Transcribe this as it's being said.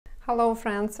Hello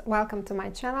friends, welcome to my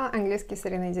channel Английский с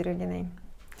Ириной Дерюгиной.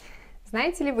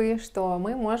 Знаете ли вы, что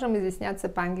мы можем изъясняться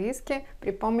по-английски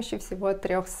при помощи всего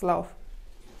 3 слов?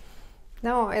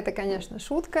 Ну, это, конечно,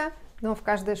 шутка, но в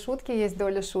каждой шутке есть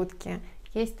доля шутки.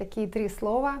 Есть такие 3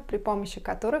 слова, при помощи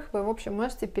которых вы, в общем,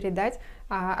 можете передать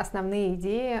основные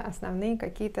идеи, основные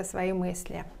какие-то свои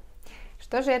мысли.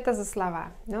 Что же это за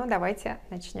слова? Ну, давайте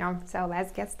начнем. So,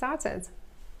 let's get started.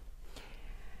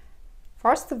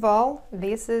 First of all,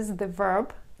 this is the verb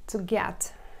to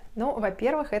get. Ну,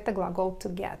 во-первых, это глагол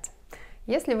to get.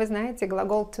 Если вы знаете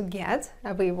глагол to get,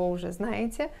 а вы его уже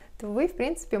знаете, то вы, в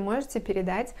принципе, можете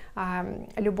передать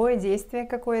любое действие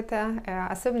какое-то,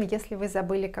 особенно если вы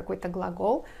забыли какой-то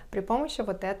глагол, при помощи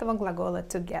вот этого глагола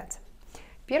to get.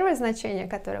 Первое значение,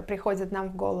 которое приходит нам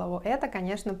в голову, это,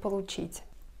 конечно, получить.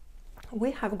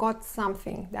 We have got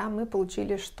something, да, мы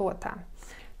получили что-то.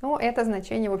 Ну, это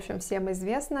значение, в общем, всем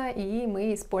известно, и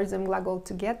мы используем глагол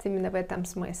to get именно в этом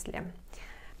смысле.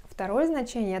 Второе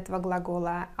значение этого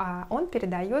глагола, он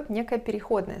передает некое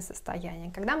переходное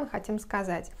состояние. Когда мы хотим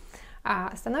сказать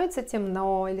становится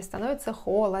темно или становится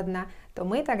холодно, то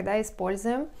мы тогда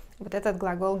используем вот этот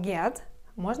глагол get.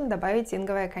 Можно добавить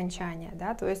инговое окончание,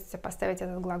 да, то есть поставить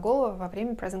этот глагол во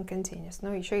время present continuous,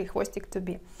 ну, еще и хвостик to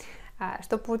be.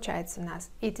 Что получается у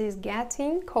нас? It is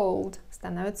getting cold,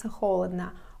 становится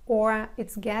холодно. Or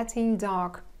it's getting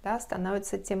dark, да,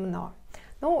 становится темно.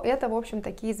 Ну, это, в общем,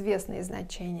 такие известные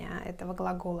значения этого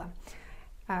глагола.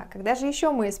 Когда же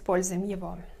еще мы используем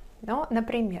его? Ну,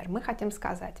 например, мы хотим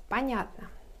сказать понятно.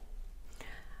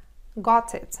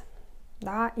 Got it,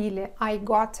 да, или I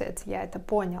got it, я это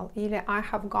понял, или I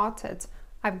have got it,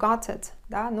 I've got it,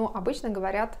 да, ну, обычно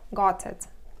говорят got it,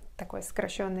 такой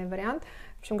сокращенный вариант.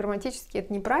 В общем, грамматически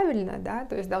это неправильно, да,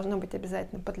 то есть должно быть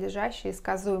обязательно подлежащее и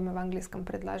сказуемое в английском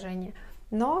предложении.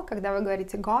 Но, когда вы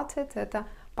говорите got it, это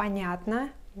понятно,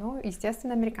 ну,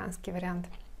 естественно, американский вариант.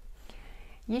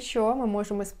 Еще мы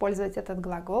можем использовать этот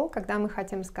глагол, когда мы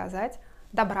хотим сказать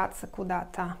добраться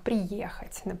куда-то,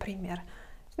 приехать, например.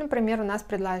 Например, у нас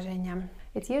предложение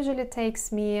It usually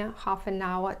takes me half an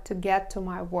hour to get to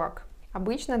my work.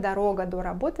 Обычно дорога до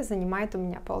работы занимает у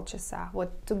меня полчаса. Вот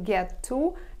to get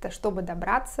to – это чтобы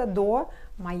добраться до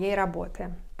моей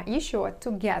работы. Еще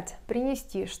to get –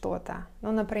 принести что-то.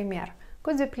 Ну, например,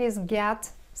 Could you please get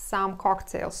some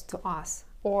cocktails to us?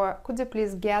 Or could you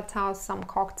please get us some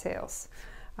cocktails?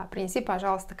 Принеси,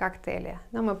 пожалуйста, коктейли.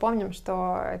 Но мы помним,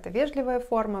 что это вежливая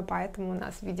форма, поэтому у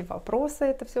нас в виде вопроса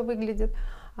это все выглядит.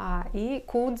 И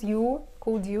could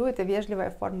you это вежливая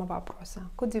форма вопроса.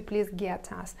 Could you please get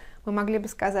us? Мы могли бы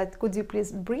сказать could you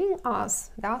please bring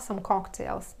us, да, some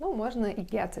cocktails. Ну, можно и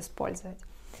get использовать.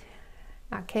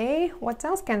 Okay, what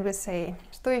else can we say?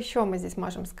 Что еще мы здесь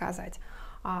можем сказать?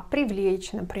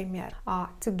 Привлечь, например.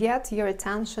 To get your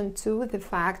attention to the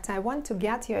fact. I want to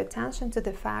get your attention to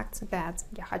the fact that.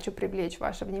 Я хочу привлечь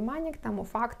ваше внимание к тому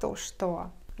факту,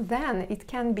 что. Then it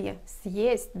can be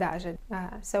съесть даже.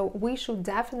 So we should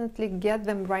definitely get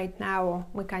them right now.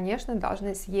 Мы, конечно,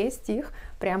 должны съесть их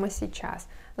прямо сейчас.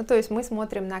 Ну, то есть мы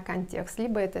смотрим на контекст.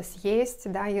 Либо это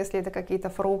съесть, да, если это какие-то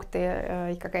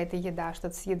фрукты и какая-то еда,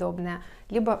 что-то съедобное.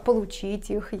 Либо получить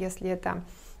их, если это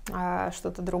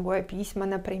что-то другое, письма,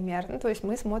 например. Ну, то есть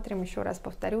мы смотрим, еще раз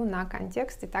повторю, на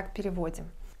контекст и так переводим.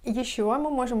 Еще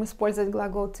мы можем использовать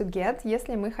глагол to get,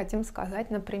 если мы хотим сказать,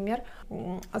 например,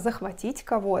 захватить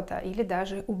кого-то или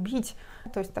даже убить.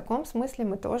 То есть в таком смысле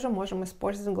мы тоже можем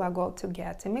использовать глагол to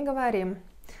get. И мы говорим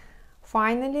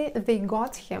Finally, they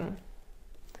got him.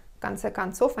 В конце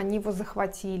концов, они его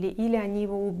захватили, или они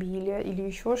его убили, или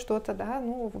еще что-то, да,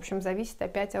 ну, в общем, зависит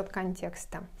опять от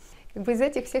контекста. Как бы из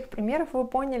этих всех примеров вы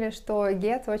поняли, что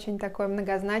get очень такое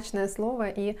многозначное слово,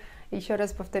 и еще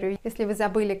раз повторю, если вы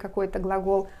забыли какой-то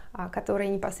глагол, который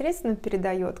непосредственно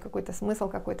передает какой-то смысл,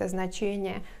 какое-то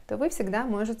значение, то вы всегда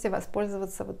можете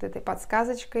воспользоваться вот этой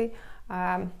подсказочкой,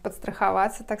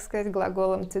 подстраховаться, так сказать,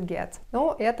 глаголом to get.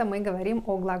 Ну, это мы говорим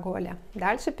о глаголе.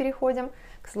 Дальше переходим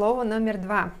к слову номер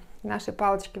 2. Наши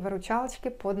палочки-выручалочки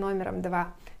под номером 2.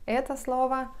 Это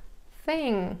слово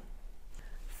thing.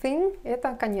 Thing –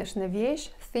 это, конечно,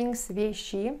 вещь, things –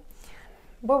 вещи.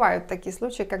 Бывают такие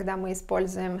случаи, когда мы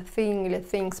используем thing или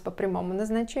things по прямому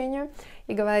назначению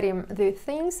и говорим the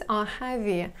things are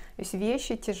heavy, то есть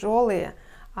вещи тяжелые,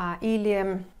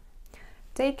 или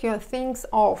take your things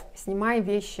off, снимай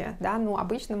вещи, да, ну,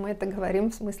 обычно мы это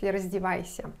говорим в смысле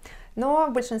раздевайся. Но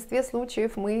в большинстве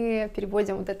случаев мы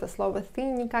переводим вот это слово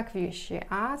thing не как вещи,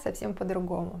 а совсем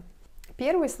по-другому.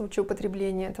 Первый случай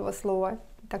употребления этого слова,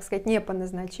 так сказать, не по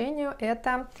назначению,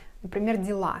 это, например,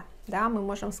 дела. Да, мы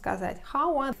можем сказать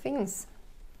How are things?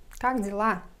 Как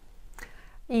дела?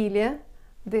 Или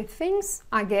The things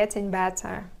are getting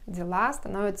better. Дела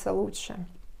становятся лучше.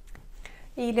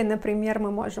 Или, например,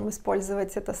 мы можем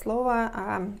использовать это слово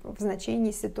в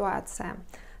значении ситуация.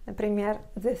 Например,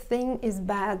 the thing is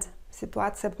bad.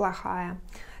 Ситуация плохая.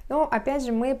 Ну, опять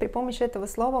же, мы при помощи этого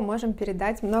слова можем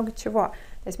передать много чего.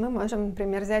 То есть мы можем,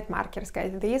 например, взять маркер,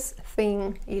 сказать this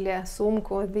thing, или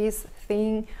сумку, this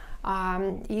thing,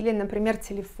 или, например,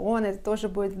 телефон, это тоже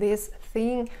будет this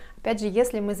thing. Опять же,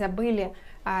 если мы забыли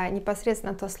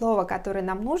непосредственно то слово, которое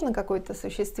нам нужно, какое-то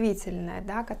существительное,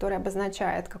 да, которое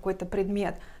обозначает какой-то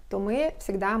предмет, то мы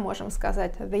всегда можем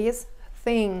сказать this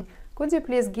thing. Could you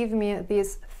please give me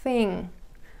this thing?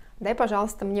 Дай,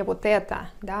 пожалуйста, мне вот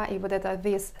это, да, и вот это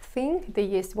this thing, это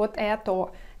есть вот это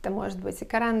может быть и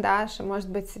карандаш, может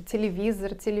быть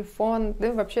телевизор, телефон,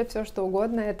 да, вообще все что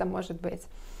угодно это может быть.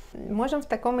 Можем в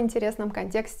таком интересном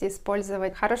контексте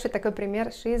использовать хороший такой пример,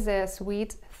 she's a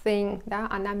sweet thing, да,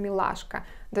 она милашка,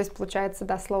 то есть получается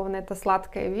дословно это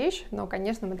сладкая вещь, но,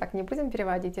 конечно, мы так не будем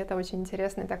переводить, это очень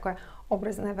интересное такое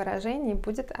образное выражение, и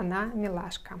будет она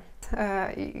милашка.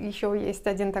 Еще есть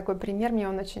один такой пример, мне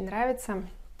он очень нравится.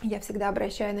 Я всегда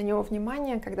обращаю на него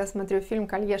внимание, когда смотрю фильм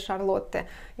 «Колье Шарлотты»,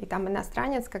 и там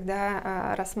иностранец,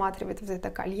 когда рассматривает вот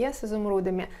это колье с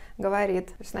изумрудами,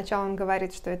 говорит, сначала он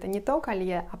говорит, что это не то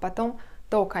колье, а потом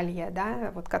то колье,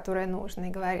 да, вот которое нужно, и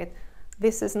говорит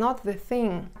 «This is not the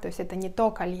thing», то есть это не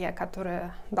то колье,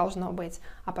 которое должно быть,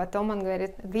 а потом он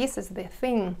говорит «This is the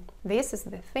thing», «This is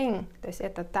the thing», то есть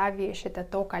это та вещь, это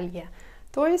то колье.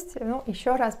 То есть, ну,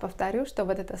 еще раз повторю, что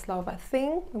вот это слово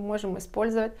thing мы можем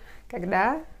использовать,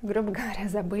 когда, грубо говоря,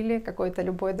 забыли какое-то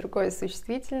любое другое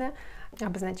существительное,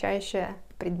 обозначающее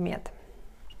предмет.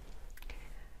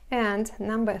 And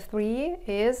number 3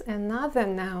 is another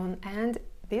noun, and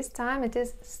this time it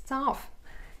is stuff.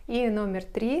 И номер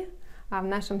 3 в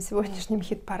нашем сегодняшнем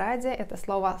хит-параде это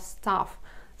слово stuff.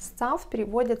 Stuff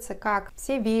переводится как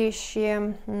все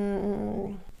вещи,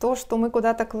 то, что мы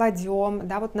куда-то кладем,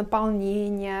 да, вот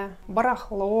наполнение,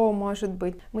 барахло, может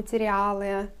быть,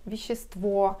 материалы,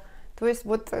 вещество. То есть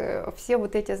вот все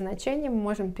вот эти значения мы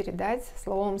можем передать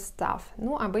словом stuff.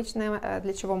 Ну, обычно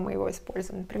для чего мы его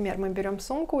используем? Например, мы берем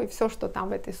сумку, и все, что там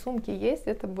в этой сумке есть,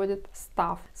 это будет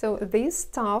stuff. So this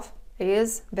stuff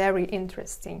is very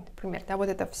interesting. Например, да, вот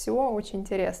это все очень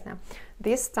интересно.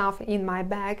 This stuff in my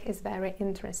bag is very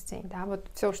interesting. Да, вот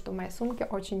все, что в моей сумке,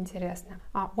 очень интересно.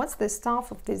 What's the stuff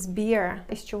of this beer?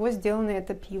 Из чего сделано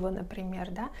это пиво, например,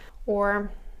 да? Or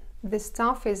this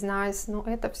stuff is nice. Ну,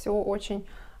 это все очень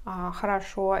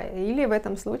хорошо. Или в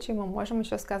этом случае мы можем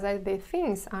еще сказать the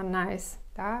things are nice.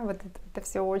 Да, вот это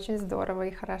все очень здорово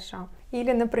и хорошо.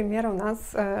 Или, например, у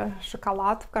нас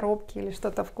шоколад в коробке или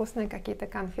что-то вкусное, какие-то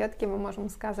конфетки, мы можем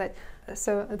сказать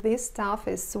so this stuff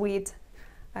is sweet.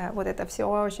 Вот это все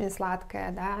очень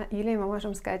сладкое, да. Или мы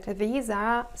можем сказать these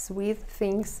are sweet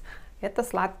things. Это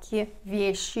сладкие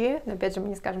вещи. Но опять же мы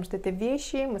не скажем, что это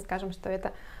вещи, мы скажем, что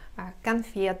это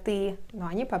конфеты, но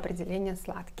они по определению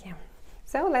сладкие.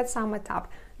 So let's sum it up.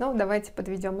 Ну, давайте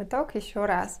подведем итог еще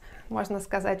раз. Можно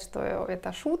сказать, что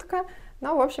это шутка,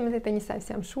 но, в общем, это не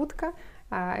совсем шутка.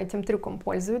 Этим трюком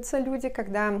пользуются люди,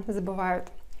 когда забывают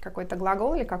какой-то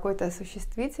глагол или какое-то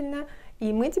существительное.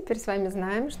 И мы теперь с вами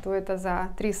знаем, что это за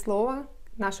 3 слова.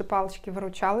 Наши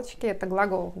палочки-выручалочки — это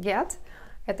глагол get,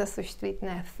 это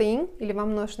существительное thing, или во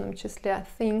множественном числе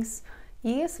things,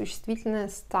 и существительное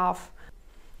stuff.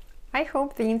 I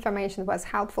hope the information was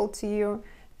helpful to you.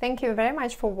 Thank you very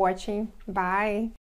much for watching. Bye!